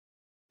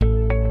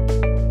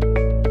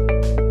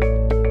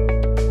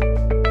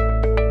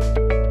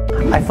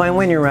I find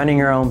when you're running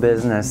your own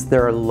business,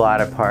 there are a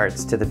lot of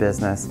parts to the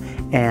business,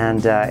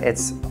 and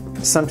it's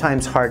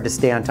sometimes hard to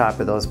stay on top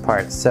of those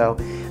parts. So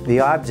the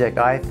object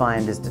I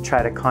find is to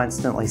try to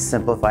constantly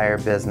simplify our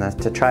business,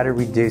 to try to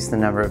reduce the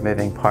number of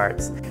moving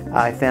parts.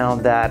 I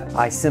found that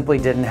I simply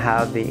didn't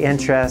have the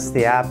interest,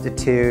 the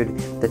aptitude,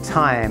 the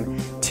time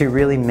to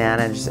really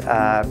manage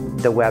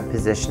the web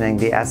positioning,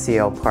 the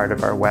SEO part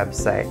of our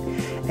website.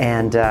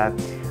 And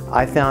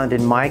I found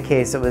in my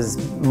case it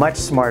was much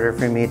smarter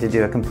for me to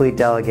do a complete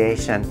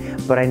delegation,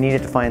 but I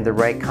needed to find the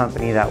right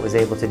company that was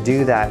able to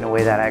do that in a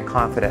way that I had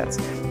confidence.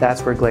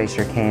 That's where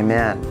Glacier came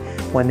in.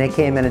 When they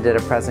came in and did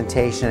a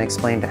presentation and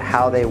explained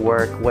how they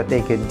work, what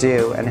they could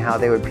do, and how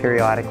they would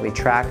periodically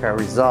track our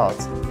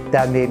results,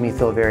 that made me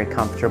feel very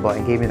comfortable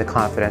and gave me the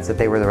confidence that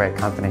they were the right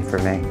company for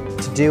me.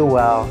 To do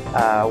well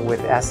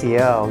with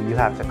SEO, you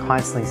have to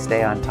constantly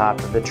stay on top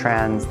of the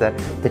trends,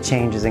 the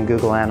changes in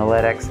Google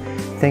Analytics,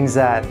 things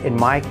that in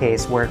my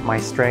case weren't my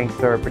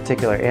strength or a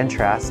particular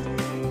interest,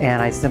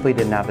 and I simply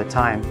didn't have the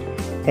time.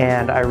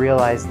 And I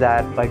realized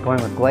that by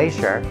going with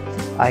Glacier,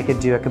 I could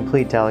do a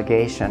complete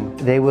delegation.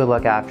 They would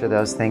look after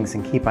those things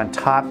and keep on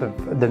top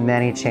of the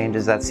many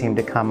changes that seem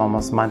to come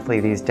almost monthly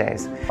these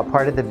days. A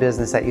part of the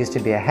business that used to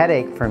be a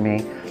headache for me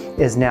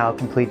is now a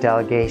complete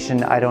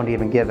delegation. I don't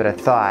even give it a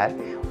thought.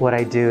 What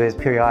I do is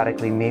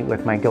periodically meet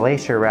with my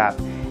Glacier rep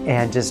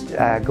and just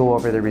go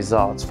over the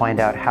results, find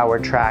out how we're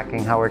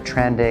tracking, how we're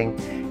trending,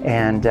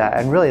 and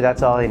really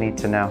that's all I need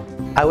to know.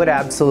 I would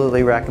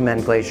absolutely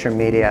recommend Glacier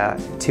Media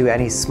to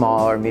any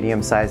small or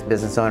medium-sized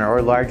business owner,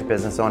 or large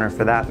business owner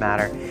for that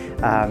matter.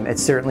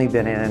 It's certainly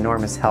been an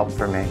enormous help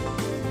for me.